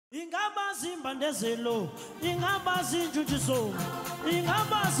Ingabazi imbandezelo, ingabazi injujuzo,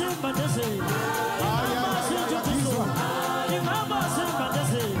 ingabazi imbandezelo, ingabazi injujuzo, ingabazi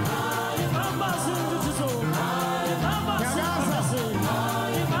imbandezelo, ingabazi injujuzo, ingabazi imbandezelo,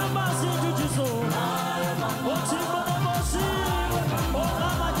 ingabazi injujuzo. Otimbo bosi,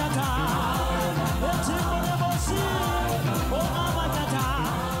 onamatata, otimbo bosi, onamatata.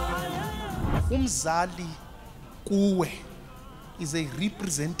 Umzali kuwe is a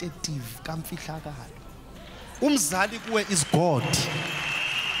representative kamfihlakalo. Umzali kuwe is God.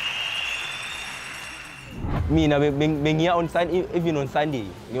 Mina bengiya on Sunday, even on Sunday.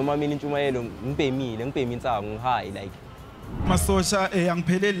 Ngiyoma mina intshumayelo ngibhemile, ngibhemi insango ngihayi like. Masosha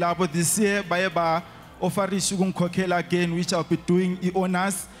angipheleli lapho this year baye ba offer ukungikhokhela again, which I'll be doing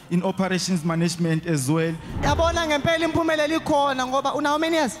honors in operations management as well. Yabona ngempela impumelelo ikhona ngoba una how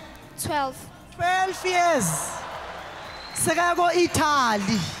many years? 12. 12 years.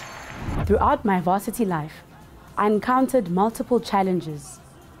 Italy. Throughout my varsity life, I encountered multiple challenges.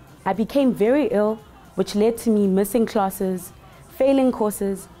 I became very ill, which led to me missing classes, failing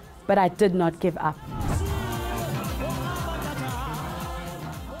courses, but I did not give up.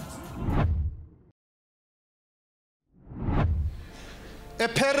 A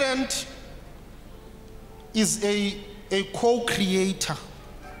parent is a co-creator.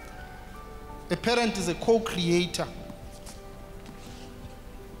 A parent is a co-creator.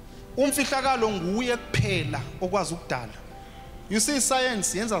 Umfihlakalo nguye kuphela okwazi ukudala. You see,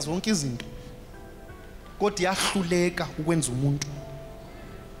 science yenza zonke izinto, kodwa yahluleka ukwenza umuntu.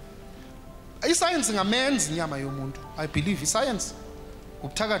 I-science ingamenza inyama yomuntu. I believe i-science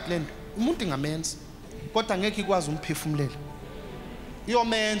ukuthakathi lento umuntu ingamenza, kodwa ngeke ikwazi umphefumulela.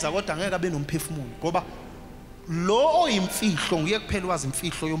 Iyomenza kodwa ngeke abe nomphefumulo, ngoba lo oyimfihlo nguye kuphela wazi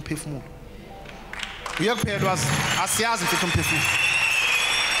imfihlo yomphefumulo. Nguye kuphela wazi, asiyazi imfihlo yomphefumulo.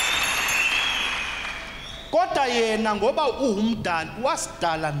 Kodwa yena ngoba uwumdali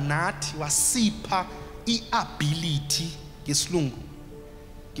wasidala nathi wasipha i-ability ngesilungu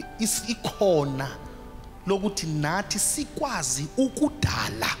ikhona lokuthi nathi sikwazi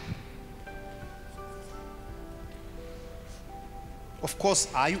ukudala. Of course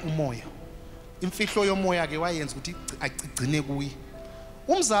hayi umoya, imfihlo yomoya ke wayenza ukuthi agcine kuyi.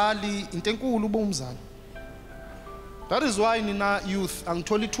 Umzali into enkulu ube umzali. That is why nina youth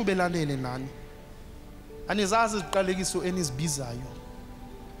angithola ithuba elanele nani. Anizazi iziqalekiso enizibizayo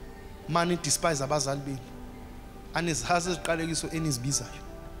mani despise abazali benu. Anizazi iziqalekiso enizibizayo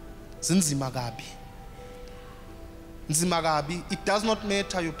zinzima kabi. Nzima kabi. It does not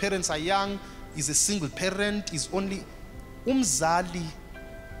matter your parents are young, is a single parent, is only umzali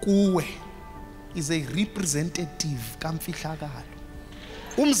kuwe is a representative kamfihlakalo.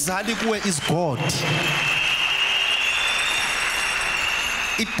 Umzali kuwe is God.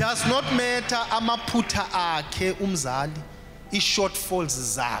 It does not matter amaphutha akhe umzali,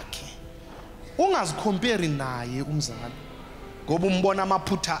 i-shortfalls zakhe. Ungazicompare naye umzali. Ngoba umbona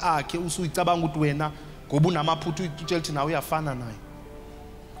amaphutha akhe usuyicabanga ukuthi wena ngoba unamaphutha utshela ukuthi nawe uyafana naye.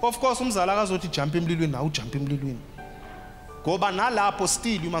 Of course umzali akazothi jump emlilweni nawe ujump emlilweni. Ngoba nalapho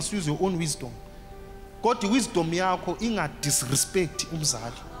still you must use your own wisdom. Kodwa wisdom yakho inga disrespect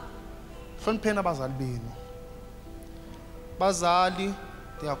umzali. Hlonipheni abazali benu. Bazali,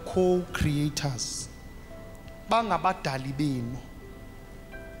 they are co-creators. Bangabadali benu.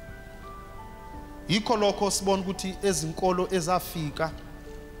 Yikho lokho sibona ukuthi ezinkolo ezafika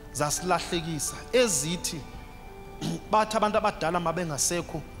zasilahlekisa ezithi bathi abantu abadala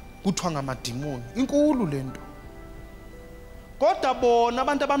mabengasekho kuthiwa ngamadimoni. Inkulu lento. Kodwa bona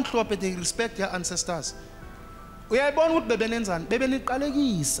abantu abamhlophe they respect their ancestors. Uyayibona ukuthi bebenenzani?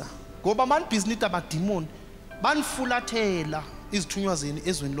 Bebeniqalekisa ngoba man business amadimoni banifulathela izithunywa zeni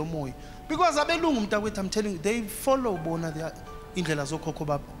ezweni lomoya, because abelungu mntakwethu I'm telling you they follow bona their indlela zokhokho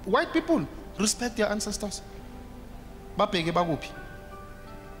baba. White people respect their ancestors. Babheke bakuphi?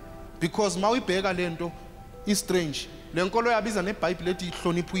 Because mawuyibheka lento is strange. Lenkolo yabiza neBhayibheli ethi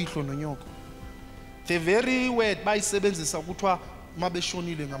ihlonipha uyihlo nonyoko. The very word bayisebenzisa ukuthiwa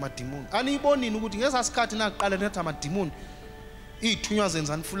mabeshonile ngamadimoni. Aniyibonini ukuthi ngesasikhathi naqala nethi amadimoni izithunywa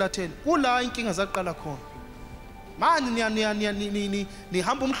zenza nifulathele. Kula inkinga zaqala khona. Mani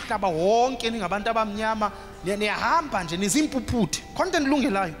nihamba umhlaba wonke ningabantu abamnyama, niyahamba nje nizimpuphuthe. Konke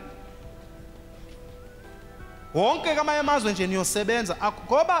nilungelayo. Wonke kamanye amazwe nje niyosebenza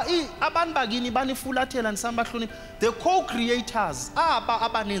ngoba abantu bakini banifulathela nisambahlonipha. The co-creators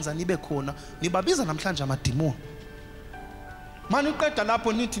abanenza nibe khona nibabiza namhlanje amadimoni. Mani uqeda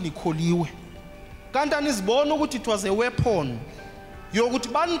lapho nithi nikholiwe. Kanti anizibona ukuthi it was a weapon yokuthi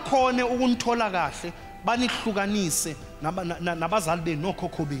banikhone ukunithola kahle banihlukanise nabazali benu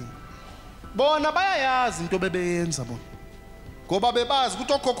nokhokho benu. Bona bayayazi into bebeyenza bona. Ngoba bebazi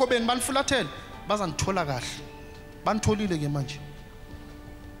ukuthi okhokho benu banifulathela bazanithola kahle. Banitholile ke manje.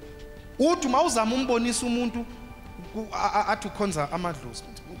 Uthi mawuzama umbonisa umuntu athi ukhonza amadlozi.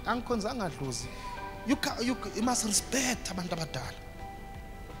 Angikhonza angadlozi. You must respect abantu abadala.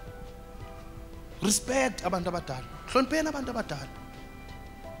 Respect abantu abadala. Hlonipheni abantu abadala.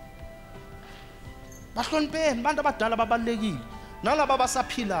 Bahlonipheni abantu abadala babalekile. Nalabo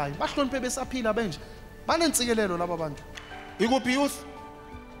abasaphilayo, bahloniphe besaphila benje. Banentsikelelo laba bantu. Ikuphi youth?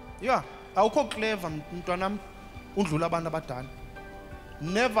 Yeah, awukho clever mntwanami undlula abantu abadala.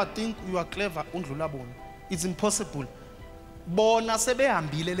 Never think you are clever undlula bona. It's impossible. Bona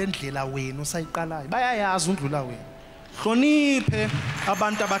sebehambile lendlela wena usayiqalayo. Bayayazi undlula wena. Hloniphe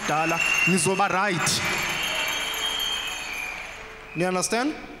abantu abadala nizoba right. You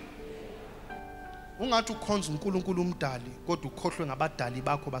understand? Ungathi ukhonza uNkulunkulu umdali kodwa ukhohlwe ngabadali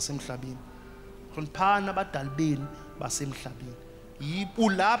bakho basemhlabeni. Hloniphana abadali benu basemhlabeni.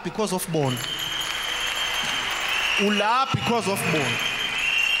 Ula because of bona. Ula because of bona.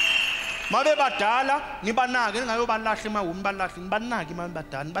 Mabe badala nibanake ningayobalahla emahumi balahla nibanake mabe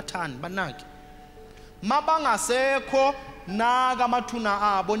badala nibathani banake. Mabangasekho naka amathuna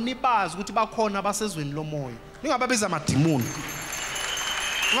abo nibazi ukuthi bakhona basezweni lomoya. Ningababiza amadimoni.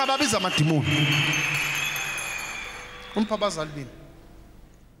 Ningababiza amadimoni. Umphabazali bini.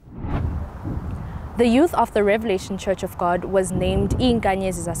 The youth of the Revelation Church of God was named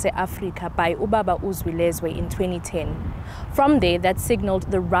Inkanyezi Zase-Africa by Ubaba Uzwilezwe in 2010. From there, that signaled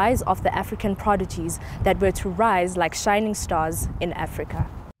the rise of the African prodigies that were to rise like shining stars in Africa.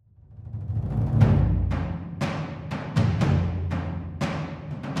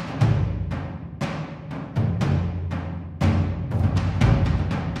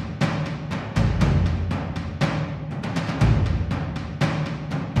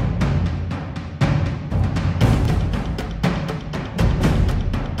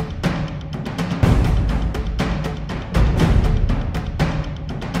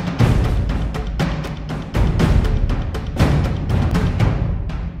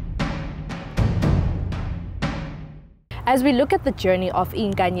 As we look at the journey of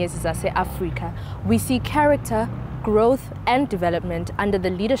Inkanyezi Zase-Africa, we see character, growth and development under the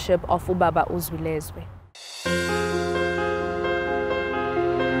leadership of Ubaba Uzwilezwe.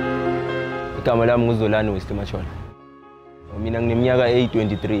 Igama lami nguZolani Westimachona. Mina ngineminyaka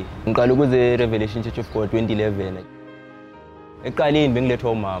 23. Ngiqala ukuze Revelation Church of God 2011. Eqaleni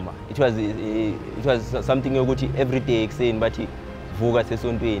bengilethwa umama. It was something yokuthi every day ekuseni bathi vuka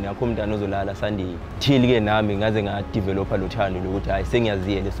sesontweni akho umntana ozolala Sunday. Till ke nami ngaze ngadevelopa lothando lokuthi hayi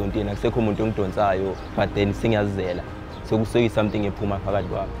sengiyaziyela esontweni akusekho umuntu ongidonsayo but then sengiyazizela. So something ephuma phakathi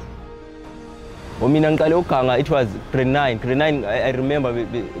kwami. Mina ngiqale ukuganga it was grade 9. I remember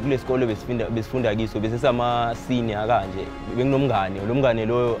kule sikole besifunda kiso bese sama senior kanje. Benginomngane lo mngane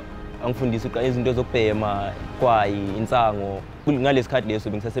lo angifundisa izinto zokubhema kwayi insango ngalesikhathi leso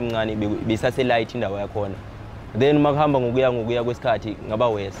bengisasemncane besase light indawo yakhona. Then makuhamba ngokuya kwesikhathi ngaba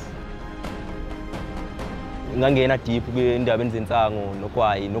west. Ngangena deep kwindaba enzensango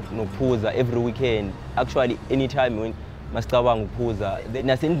nokwayi nokuphuza every weekend. Actually anytime when masicabanga ukuphuza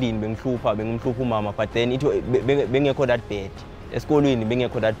nasendlini bengimhlupha umama but then bengekho that bad. Esikolweni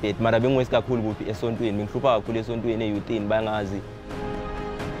bengekho that bad mara bengwesi kakhulu kuphi esontweni bengihlupha kakhulu esontweni eyouthini bayangazi.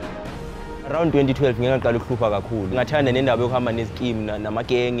 Around 2012 ngiyaqala ukuhlupha kakhulu. Ngathanda nendaba yokuhamba nescheme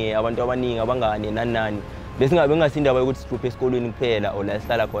namagenge abantu abaningi abangane nani. Bese bengasindaba yokuthi sihluphe esikolweni kuphela ola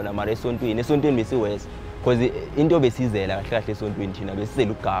sihlala khona mara esontweni besiwest because into besizela kahle kahle esontweni thina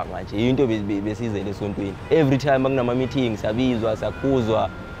besizela ukuganga nje into besizela esontweni. Every time kunama meetings sabizwa sakhuzwa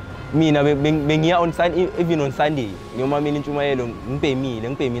mina bengiya on Sunday even on Sunday ngiyomamela intshumayelo ngibhemi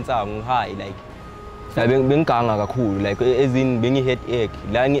insango ngihayi like bengiganga kakhulu like ezini bengi headache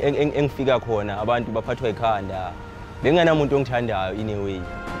la engifika khona abantu baphathwa ikhanda bengenamuntu ongithandayo in a way.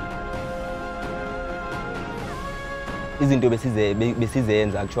 Izinto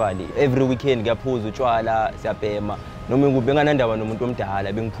besizenza actually every weekend kuyaphuza utshwala siyabhema noma benganandaba nomuntu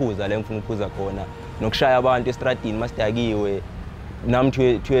omdala bengiphuza la engifuna ukuphuza khona nokushaya abantu estradini masidakiwe nami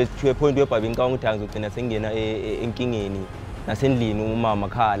to a point where ngicabanga ukuthi ngizogcina sengena enkingeni nasendlini umama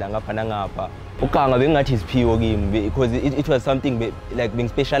khala ngapha nangapha. Ukuganga bengathi isiphiwo kimi because it was something like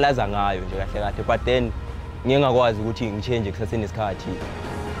bengispecialize ngayo nje kahle kahle but then ngiyengakwazi ukuthi ngichange kusasenesikhathi.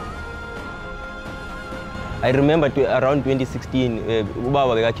 I remember around 2016,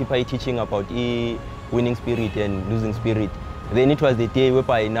 Ubaba bekakhipha teaching about winning spirit and losing spirit. Then it was the day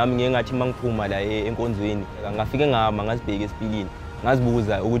whereby nami ngingathi mangiphuma la enkonzweni ngafike ngama ngazibheka esipilini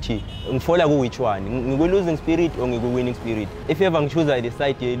ngazibuza ukuthi ngifola ku which one, ngiku losing spirit or ngiku winning spirit. If ever ngichoose the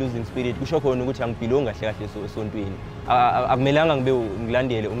side ye losing spirit kusho khona ukuthi angibhilongi kahle kahle esontweni. Akumelanga ngibe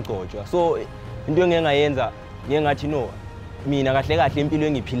ngilandele umgcojwa. So into engiyengayenza ngiyengathi no mina kahle kahle impilo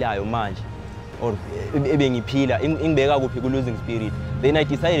engiphilayo manje or ebengiphila ingibeka kuphi ku losing spirit. Then I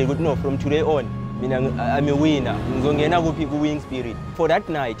decided ukuthi no, from today on mina I'm a winner, ngizongena kuphi ku winning spirit. For that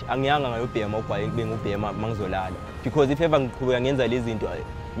night angiyanga ngayobhema ugwaye kube ngubhema mangizolala, because if ever ngiqhubeka ngenza lezi zinto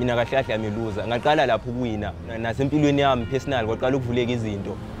mina kahle kahle ami loser. Ngaqala lapho ukuwina nasempilweni yami personal kwaqala ukuvuleka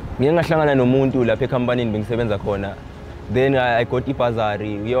izinto. Ngike ngahlangana nomuntu lapha ecompanyini bengisebenza khona. Then I got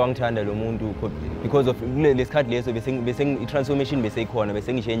ibazari, uye wangithanda lo muntu because of lesikhathi leso bese i-transformation bese ikhona,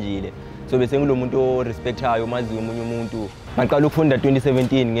 bese ngichangeile. So bese ngilo muntu o respectayo, maziyo umunye umuntu. Ngaqala ukufunda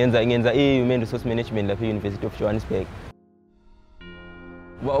 2017 ngenza i-human resource management lapha e-University of Johannesburg.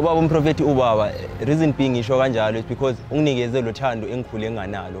 Ubaba umprofeti ubaba, reason being ngisho kanjalo is because unginikeze lo thando engikhule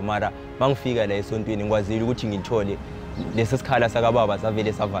nganalo, mara mangifika la esontweni ngikwazile ukuthi ngithole lesi sikhala sakababa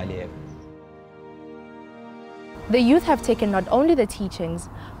savele savaleka. The youth have taken not only the teachings,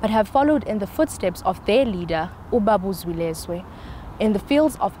 but have followed in the footsteps of their leader, Ubaba Uzwilezwe, in the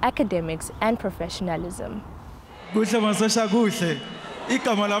fields of academics and professionalism. Kuhle masosha kuhle.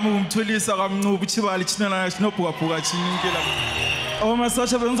 Igama lami ngumthulisa kaMncubu Chibali chinana sinobhuka chini impela.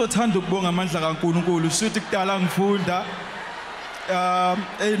 Masosha bengizothanda ukubonga amandla kaNkulunkulu. Shuthi kudala ngifunda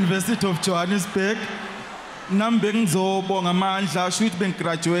e-University of Johannesburg. Nami bengizobonga amandla shuthi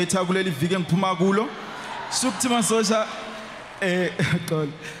bengigraduate kuleli viki engiphuma kulo. Shuthi masosha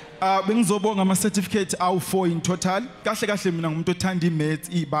bengizobonga ama-certificate awu-4 in total. Kahle kahle mina ngumuntu othanda i-maths,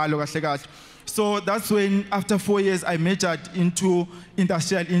 ibalo kahle kahle. So that's when, after 4 years, I majored into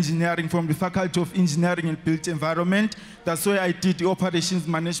industrial engineering from the Faculty of Engineering and Built Environment. That's where I did the operations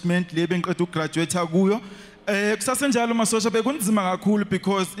management, graduate kuyo. Kusasenjalo masosha bekunzima kakhulu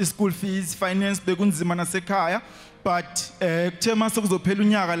because school fees, finance bekunzima nasekhaya. But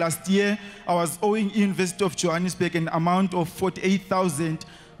last year, I was owing University of Johannesburg an amount of 48,000.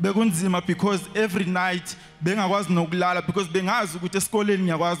 Bekunzima because every night bengakwazi nokulala because bengazi ukuthi esikoleni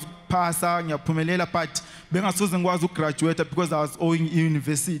ngiyakwazi ukuphasa ngiyaphumelela, but bengasoze ngikwazi ukugraduate because I was owing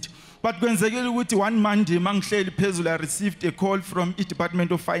university. But kwenzekile ukuthi one Monday mangihleli phezulu I received a call from the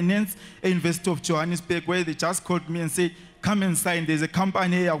Department of Finance at University of Johannesburg where they just called me and said, come and sign. There's a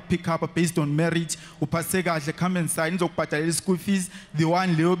company I'll pick up based on merit. Upase kahle, come and sign. Zokubhadala school fees. The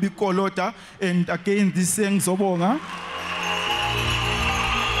one Leo Bikolota, and again this thing zobonga.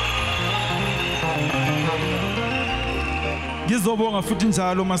 Ngizobonga futhi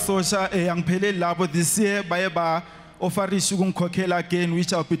njalo masosha angipheleli lapho this year bayeba ofarish ukungikhokhela again,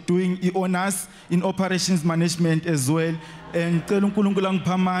 which I'll be doing honors in operations management as well. And ngicela uNkulunkulu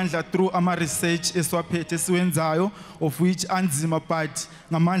angipha amandla through ama research esiwaphethe esiwenzayo, of which anzima but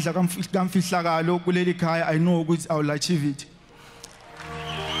ngamandla kamfihlakalo kuleli khaya I know ukuthi I will achieve it.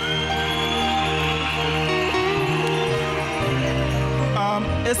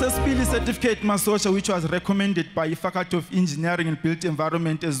 SSPL certificate masosha, which was recommended by the Faculty of Engineering and Built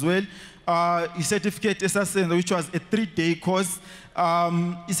Environment as well. A certificate which was a 3-day course. A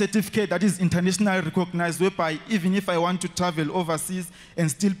certificate that is internationally recognized, whereby even if I want to travel overseas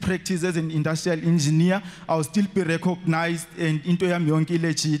and still practice as an industrial engineer, I'll still be recognized and into yami yonke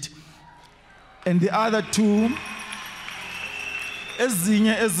legit. And the other two,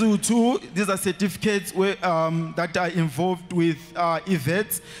 these are certificates where, that are involved with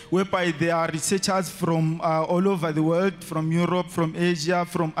events, whereby they are researchers from all over the world, from Europe, from Asia,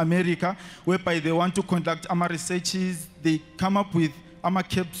 from America, whereby they want to conduct AMA researches. They come up with AMA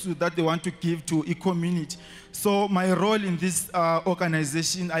capsules that they want to give to a community. So my role in this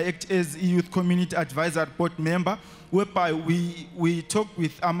organization, I act as a youth community advisor board member, whereby we talk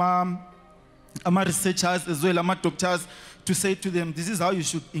with AMA researchers as well, AMA doctors, to say to them, this is how you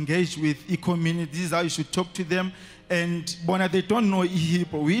should engage with e-community, this is how you should talk to them. And Bona, they don't know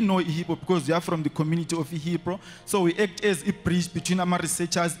Ihipro. We know Ihipro because we are from the community of Ihipro. So we act as a bridge between our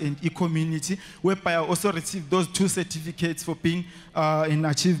researchers and e-community, whereby I also received those 2 certificates for being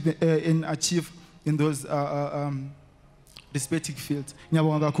achieve in those respective fields.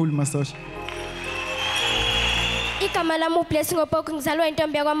 Ngiyabonga kakhulu masosha. Igama lami uBlessing Opoku, ngizalwa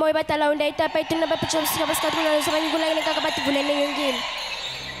intombi yakwaMoyo badala unda itapa ituna baphitsho sika basikhathuna lesokanye kulangene kakabadivulene yongile.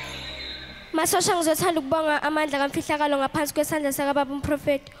 Masosha ngizothanda ukubonga amandla kamfihlakalo ngaphansi kwesandla sakababa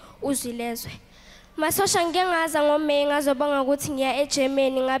umprofeti Uzwilezwe. Masosha ngike ngaza ngoMeyi ngazobonga ukuthi ngiya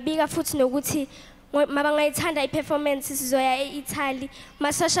eGermany, ngabika futhi nokuthi mabangayithanda iperformance sizoya eItaly.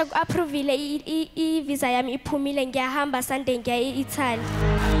 Masosha ku-approvile i-visa yami iphumile, ngiyahamba Sunday ngiya eItaly.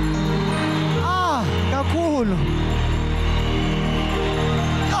 Kakhulu.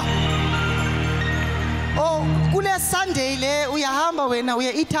 Sunday le uyahamba wena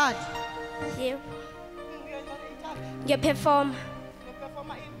uya Italy. Yebo. Ngiyaperform.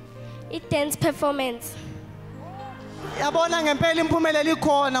 I-dance performance. Yabona ngempela impumelelo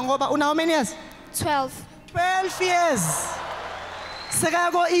ikhona ngoba una how many years? 12. 12 years.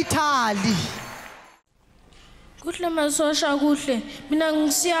 Seka ko Italy. Kuhle masosha kuhle. Mina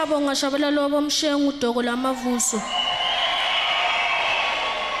ngisiyabonga shabela lo bomshengu udoko lamavuso.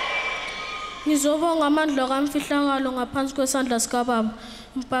 Ngizobonga amandla kamfihlakalo ngaphansi kwesandla sika baba.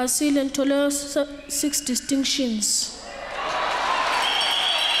 Mpasile ngithole 6 distinctions.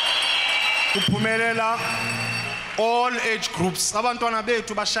 Kuphumelela all age groups. Abantwana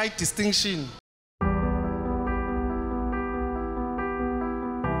bethu bashaya distinction.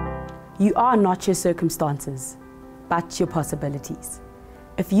 You are not your circumstances, but your possibilities.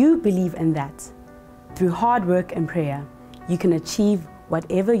 If you believe in that, through hard work and prayer, you can achieve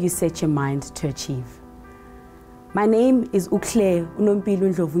whatever you set your mind to achieve. My name is Ukle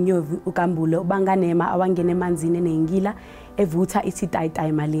Unompilu Ndlovunyovu Ukambule Ubanganema Awangene Manzine Nengila Evuta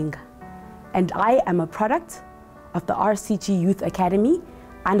Isitaitai Malinga. And I am a product of the RCG Youth Academy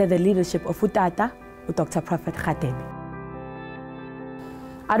under the leadership of Utata, Dr. Prophet Khatebe.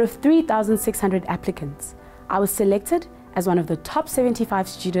 Out of 3,600 applicants, I was selected as one of the top 75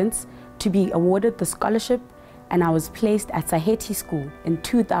 students to be awarded the scholarship, and I was placed at Saheti School in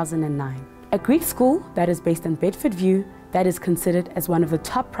 2009, a Greek school that is based in Bedford View that is considered as one of the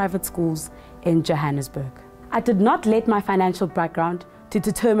top private schools in Johannesburg. I did not let my financial background to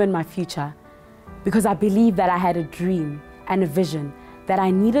determine my future because I believed that I had a dream and a vision that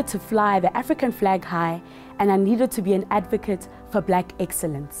I needed to fly the African flag high and I needed to be an advocate for Black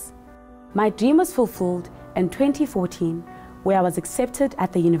excellence. My dream was fulfilled in 2014 where I was accepted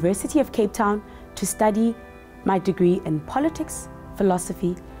at the University of Cape Town to study my degree in politics,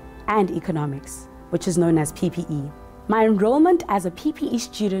 philosophy, and economics, which is known as PPE. My enrollment as a PPE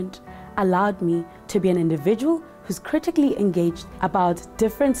student allowed me to be an individual who's critically engaged about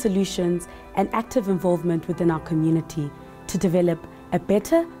different solutions and active involvement within our community to develop a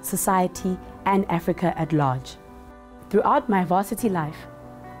better society and Africa at large. Throughout my varsity life,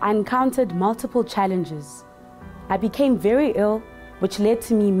 I encountered multiple challenges. I became very ill, which led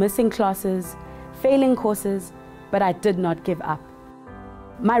to me missing classes, failing courses, but I did not give up.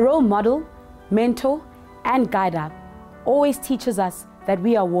 My role model, mentor, and guide always teaches us that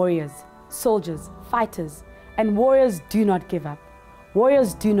we are warriors, soldiers, fighters, and warriors do not give up.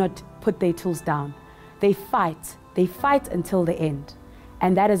 Warriors do not put their tools down. They fight until the end.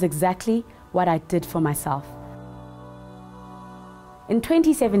 And that is exactly what I did for myself. In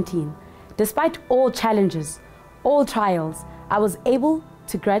 2017, despite all challenges, all trials, I was able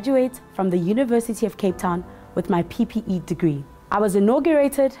to graduate from the University of Cape Town with my PPE degree. I was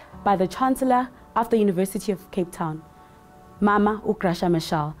inaugurated by the Chancellor of the University of Cape Town, Mama Ukrasha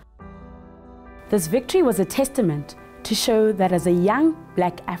Michelle. This victory was a testament to show that as a young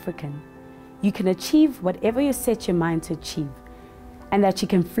Black African, you can achieve whatever you set your mind to achieve, and that you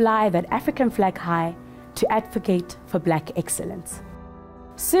can fly that African flag high to advocate for Black excellence.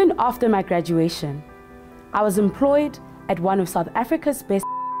 Soon after my graduation, I was employed at one of South Africa's best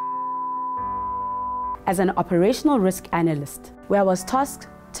as an operational risk analyst, where I was tasked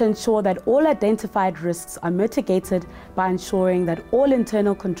to ensure that all identified risks are mitigated by ensuring that all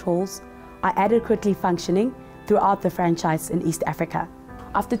internal controls are adequately functioning throughout the franchise in East Africa.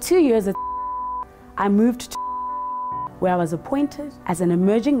 After 2 years at I moved to where I was appointed as an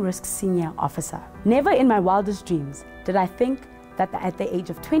emerging risk senior officer. Never in my wildest dreams did I think that at the age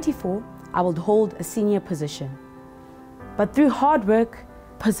of 24, I would hold a senior position. But through hard work,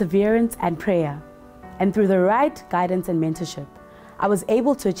 perseverance, and prayer, and through the right guidance and mentorship, I was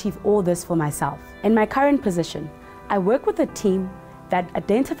able to achieve all this for myself. In my current position, I work with a team that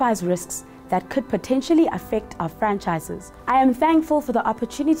identifies risks that could potentially affect our franchises. I am thankful for the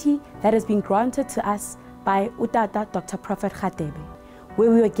opportunity that has been granted to us by Utata Dr. Prophet Khatebe,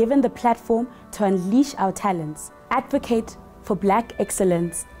 where we were given the platform to unleash our talents, advocate for Black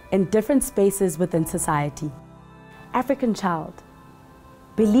excellence in different spaces within society. African child,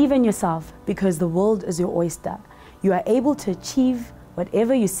 believe in yourself because the world is your oyster. You are able to achieve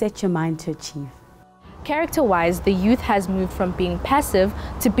whatever you set your mind to achieve. Character-wise, the youth has moved from being passive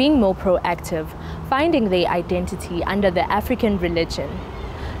to being more proactive, finding their identity under the African religion.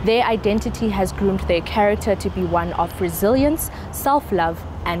 Their identity has groomed their character to be one of resilience, self-love,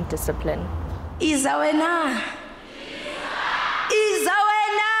 and discipline. Izawena!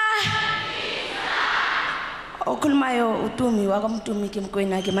 Izawena! Okulmayo utumi wakamtumi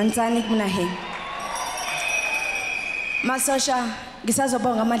kimkwena kimanzani kunahen. Masosha,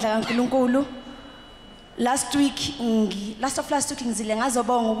 gisazobonga amandla kaNkulunkulu. last of last week ngizile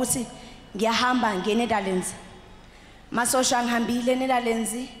ngazobonga ukuthi ngiyahamba ngeNetherlands. Masosha ngihambile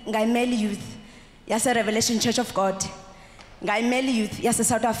eNetherlands ngayimeli youth yase Revelation Church of God. Ngayimeli youth yase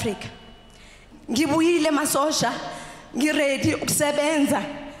South Africa. Ngibuyile masosha ngiready ukusebenza.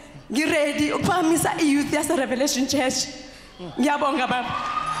 Ngiready ukuphamisa youth yase Revelation Church. Ngiyabonga baba.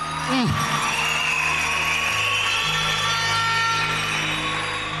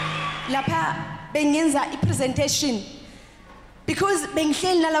 Lapha bengenza i-presentation because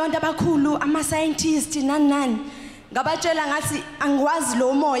bengihleli nalabantu abakhulu ama-scientist nani ngabatshela ngathi angiwazi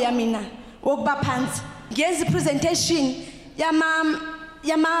lo moya mina wokuba phansi ngenza i-presentation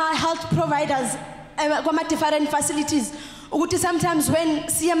yama-health providers kwama-different facilities ukuthi sometimes when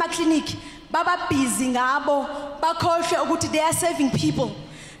siya ama-clinic baba busy ngabo bakhohlwe ukuthi they are serving people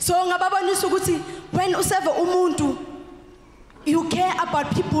so ngababonisa ukuthi when userve umuntu you care about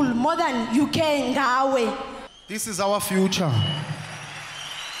people more than you care ngawe. This is our future.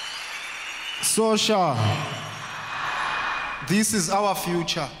 Sosha. This is our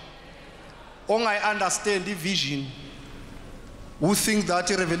future. I understand the vision. Who think that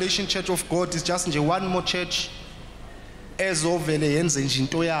the Revelation Church of God is just one more church?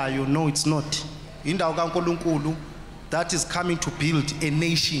 No, it's not. That is coming to build a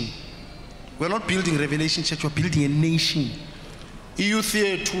nation. We're not building Revelation Church, we're building a nation. EU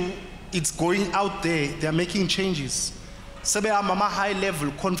Theatre, it's going out there, they're making changes. Mama high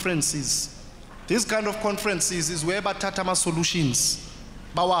level conferences. This kind of conferences is where batatama solutions,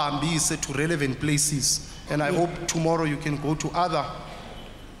 bawahambise to relevant places. And I hope tomorrow you can go to other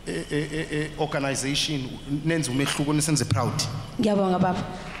organizations. Proud.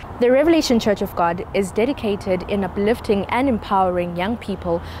 The Revelation Church of God is dedicated in uplifting and empowering young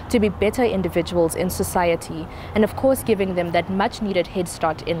people to be better individuals in society and of course giving them that much needed head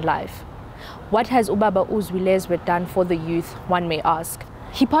start in life. What has Ubaba Uzwilezwe done for the youth, one may ask?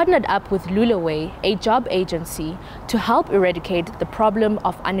 He partnered up with Lulaway, a job agency, to help eradicate the problem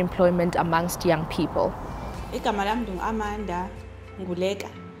of unemployment amongst young people. Igama lami Amanda Nguleka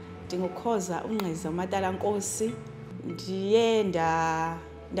ndingukhoza unqiza uMatala Nkosi ndiye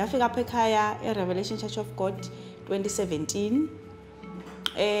ndafika apha ekhaya eRevelation Church of God 2017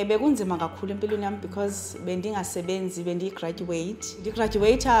 bekunzima kakhulu empilweni yami because bendingasebenzi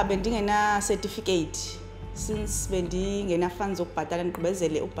ndigraduate bendingena certificate since bendingena funds zokubhatala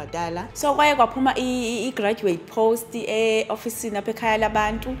ngiqhubezele ukubhatala so kwaye kwaphuma i-graduate post e-office apha ekhaya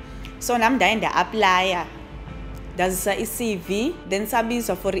labantu so nami ndaye nda-applya ndazisa i-CV then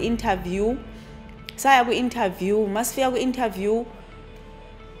sabizwa for i-interview saya kwi-interview masifika kwi-interview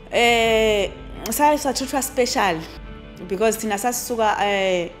sathuthwa special because thina sasisuka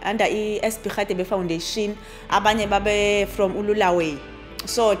under i-SB Khatebe Foundation abanye babe from Ululaway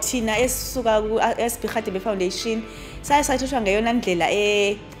so thina esisuka ku-SB Khatebe Foundation sathuthwa ngeyona ndlela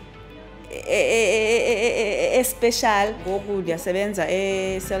special ngoku ndiyasebenza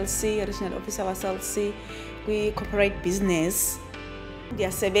e-CLC regional officer wa-CLC kwi-corporate business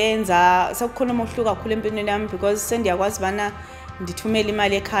ndiyasebenza sekukhona umehluko kakhulu empilweni yami because sendiyakwazi bana ndithumela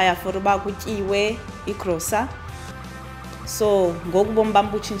imali ekhaya for uba kutyiwe igrosa so ngoku bomi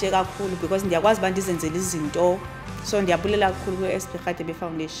bam butshintshe kakhulu because ndiyakwazi uba ndizenzele izinto so ndiyabulela kakhulu kwi-SB Khatebe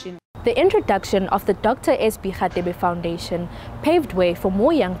Foundation. The introduction of the Dr. SB Khatebe Foundation paved way for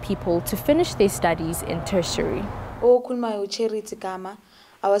more young people to finish their studies in tertiary. Okhulumayo Charity Gama,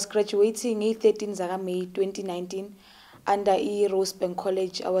 I was graduating in 13 May 2019 under Rosebank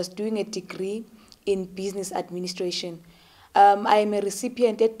College. I was doing a degree in business administration. I am a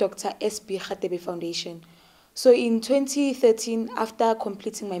recipient at Dr. SB Khatebe Foundation. So in 2013, after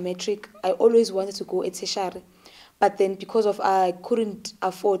completing my matric, I always wanted to go at tertiary. But then because of I couldn't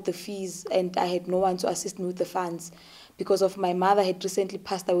afford the fees and I had no one to assist me with the funds because of my mother had recently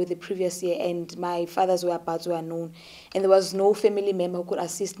passed away the previous year and my father's whereabouts were unknown. And there was no family member who could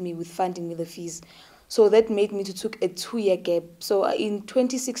assist me with funding me the fees. So that made me to take a 2-year gap. So in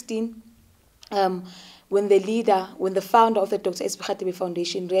 2016, when the founder of the Dr. SB Khatebe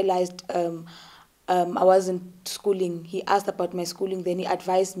Foundation realized I wasn't schooling, he asked about my schooling, then he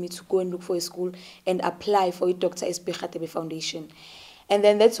advised me to go and look for a school and apply for a Dr. SB Khatebe Foundation. And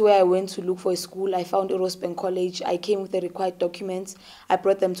then that's where I went to look for a school. I found a Rosebank College. I came with the required documents. I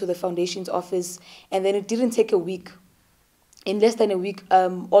brought them to the foundation's office. And then it didn't take a week. In less than a week,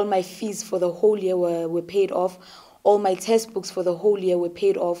 all my fees for the whole year were paid off. All my test books for the whole year were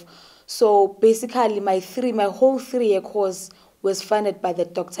paid off. So basically, my whole 3-year course was funded by the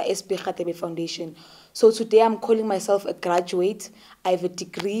Dr. SB Khatebe Foundation. So today I'm calling myself a graduate. I have a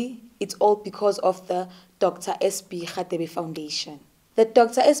degree. It's all because of the Dr. SB Khatebe Foundation. The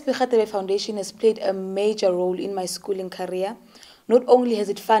Dr. S.P. Kgatebe Foundation has played a major role in my schooling career. Not only has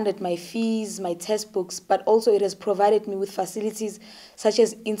it funded my fees, my textbooks, but also it has provided me with facilities such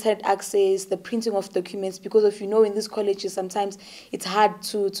as internet access, the printing of documents, because if you know in these colleges sometimes it's hard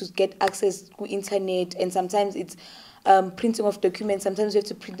to get access to internet, and sometimes it's printing of documents, sometimes you have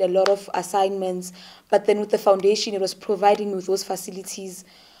to print a lot of assignments, but then with the foundation it was providing me with those facilities.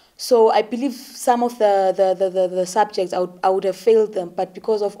 So I believe some of the subjects I would have failed them, but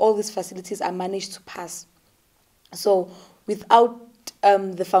because of all these facilities I managed to pass. So without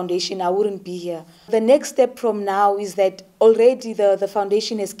the foundation, I wouldn't be here. The next step from now is that already the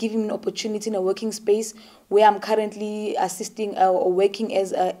foundation has given me an opportunity in a working space where I'm currently assisting or working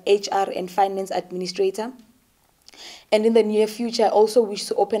as a HR and finance administrator. And in the near future, I also wish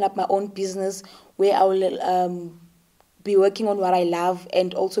to open up my own business where I will be working on what I love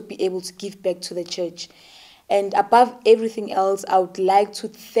and also be able to give back to the church. And above everything else, I would like to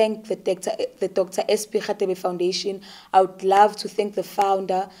thank the Dr. S.P. Kgatebe Foundation. I would love to thank the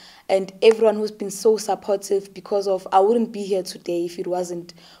founder and everyone who's been so supportive, because of I wouldn't be here today if it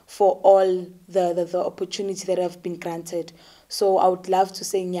wasn't for all the opportunity that I've been granted. So I would love to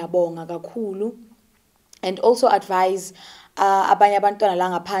say ngiyabonga kakhulu, and also advise abanye abantwana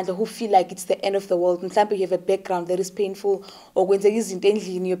la ngaphandle who feel like it's the end of the world. Mhlawumbe you have a background that is painful, or kwenzeka izinto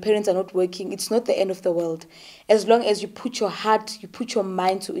endlini, your parents are not working. It's not the end of the world. As long as you put your heart, you put your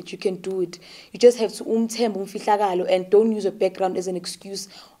mind to it, you can do it. You just have to umfihlakalo, and don't use your background as an excuse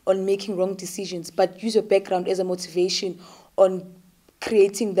on making wrong decisions, but use your background as a motivation on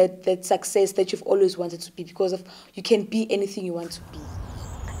creating that success that you've always wanted to be, because of you can be anything you want to be.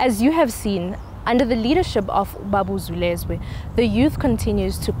 As you have seen, under the leadership of Babu Zwelezwe, the youth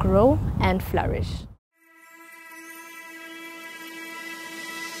continues to grow and flourish.